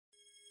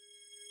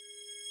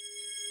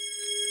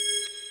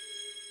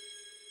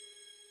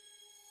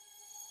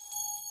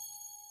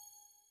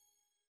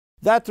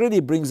That really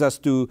brings us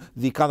to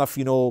the kind of,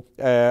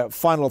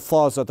 final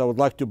thoughts that I would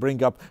like to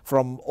bring up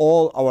from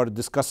all our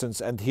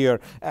discussants and here.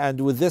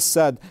 And with this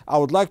said, I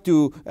would like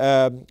to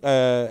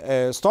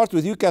start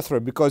with you,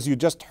 Catherine, because you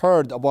just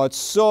heard about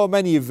so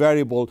many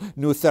variable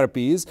new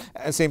therapies.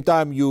 At the same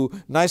time, you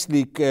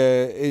nicely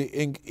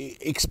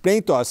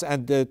explained to us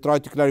and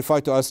tried to clarify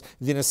to us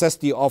the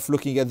necessity of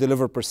looking at the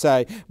liver per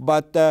se.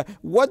 But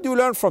what do you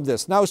learn from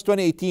this? Now it's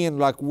 2018.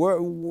 Like,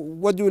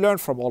 what do you learn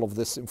from all of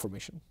this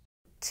information?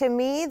 To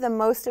me, the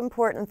most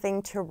important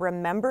thing to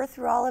remember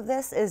through all of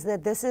this is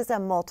that this is a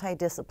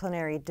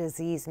multidisciplinary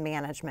disease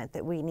management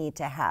that we need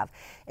to have,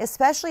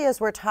 especially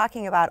as we're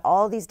talking about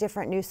all these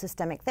different new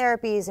systemic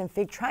therapies and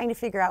trying to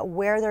figure out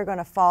where they're going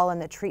to fall in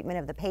the treatment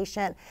of the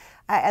patient.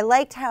 I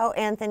liked how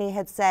Anthony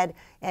had said,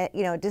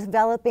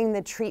 developing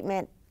the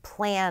treatment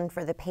plan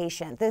for the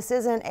patient. This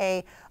isn't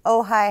a,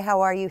 oh, hi,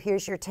 how are you?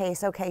 Here's your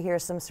taste. Okay,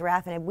 here's some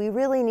sorafenib. We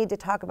really need to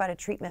talk about a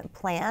treatment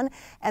plan,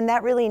 and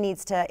that really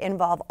needs to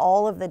involve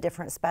all of the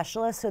different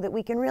specialists so that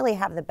we can really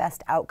have the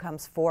best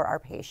outcomes for our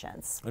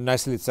patients.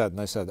 Nicely said,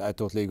 nice said. I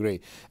totally agree.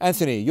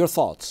 Anthony, your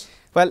thoughts?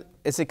 Well,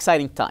 it's an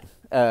exciting time.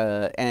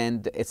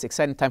 And it's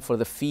exciting time for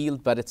the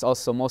field, but it's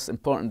also most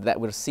important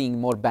that we're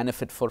seeing more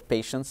benefit for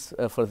patients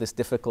for this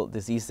difficult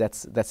disease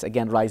that's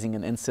again rising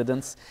in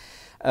incidence.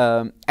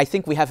 I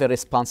think we have a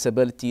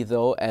responsibility,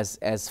 though,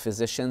 as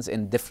physicians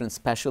in different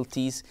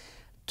specialties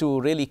to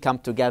really come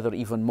together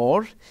even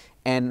more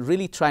and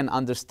really try and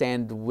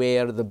understand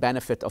where the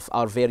benefit of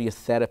our various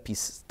therapies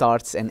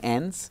starts and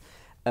ends.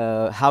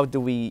 How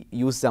do we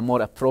use them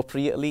more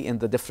appropriately in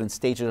the different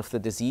stages of the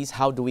disease?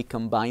 How do we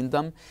combine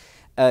them?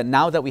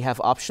 Now that we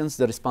have options,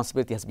 the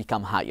responsibility has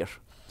become higher.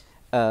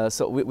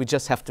 So we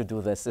just have to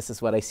do this. This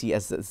is what I see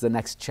as the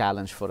next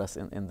challenge for us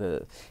in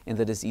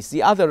the disease.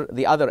 The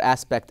other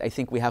aspect, I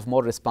think we have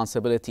more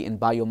responsibility in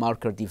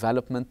biomarker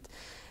development.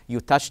 You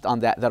touched on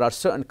that. There are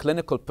certain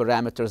clinical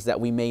parameters that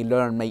we may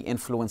learn may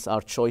influence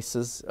our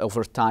choices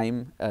over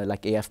time,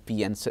 like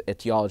AFP and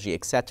etiology,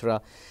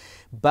 etc.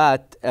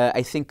 But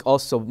I think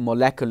also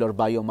molecular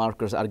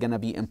biomarkers are going to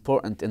be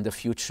important in the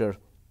future,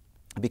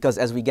 because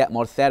as we get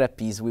more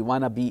therapies, we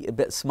want to be a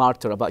bit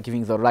smarter about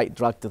giving the right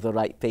drug to the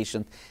right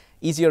patient.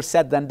 Easier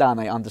said than done,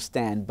 I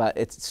understand, but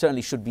it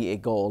certainly should be a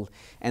goal.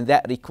 And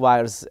that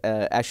requires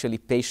actually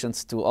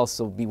patients to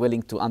also be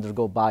willing to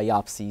undergo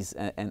biopsies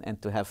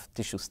and to have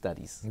tissue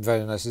studies.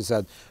 Very nicely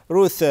said.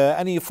 Ruth,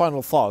 any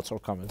final thoughts or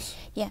comments?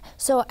 Yeah,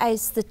 so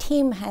as the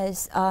team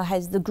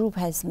the group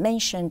has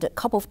mentioned a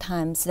couple of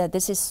times, that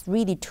this is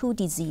really two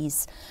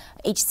diseases,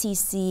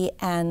 HCC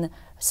and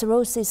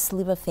cirrhosis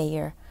liver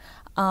failure.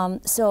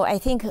 So I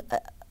think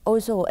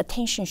also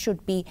attention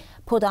should be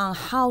put on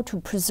how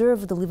to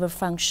preserve the liver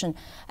function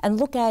and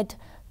look at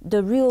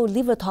the real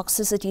liver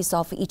toxicities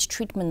of each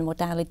treatment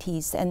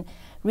modalities and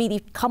really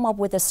come up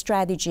with a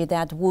strategy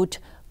that would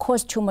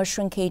cause tumor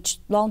shrinkage,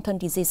 long-term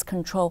disease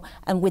control,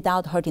 and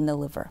without hurting the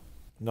liver.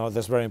 No,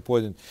 that's very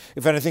important.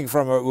 If anything,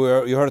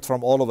 you heard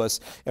from all of us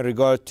in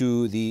regard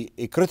to the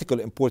critical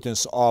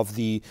importance of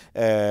the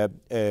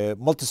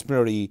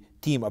multidisciplinary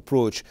team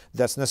approach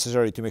that's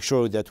necessary to make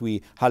sure that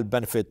we help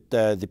benefit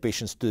the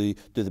patients to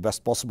the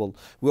best possible.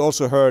 We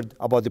also heard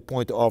about the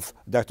point of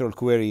Dr.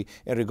 El-Khoueiry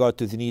in regard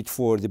to the need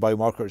for the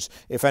biomarkers.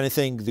 If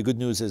anything, the good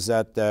news is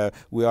that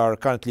we are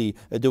currently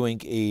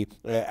doing an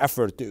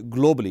effort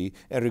globally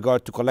in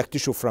regard to collect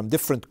tissue from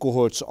different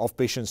cohorts of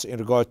patients in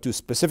regard to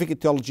specific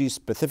etiology,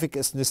 specific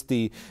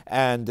ethnicity,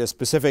 and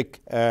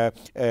specific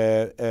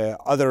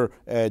other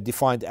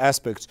defined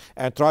aspects,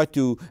 and try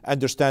to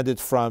understand it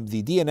from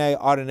the DNA,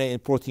 RNA,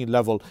 and protein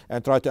level,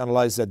 and try to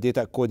analyze that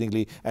data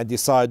accordingly and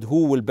decide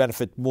who will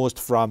benefit most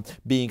from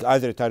being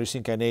either a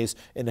tyrosine kinase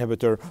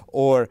inhibitor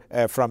or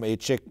from a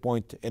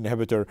checkpoint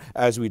inhibitor,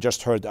 as we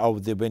just heard out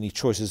of the many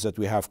choices that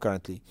we have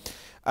currently.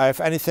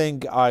 If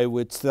anything, I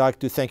would like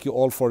to thank you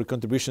all for your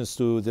contributions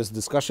to this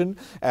discussion,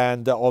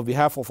 and on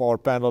behalf of our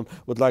panel,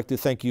 would like to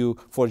thank you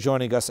for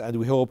joining us, and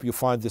we hope you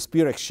find this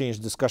peer exchange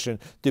discussion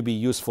to be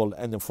useful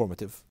and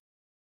informative.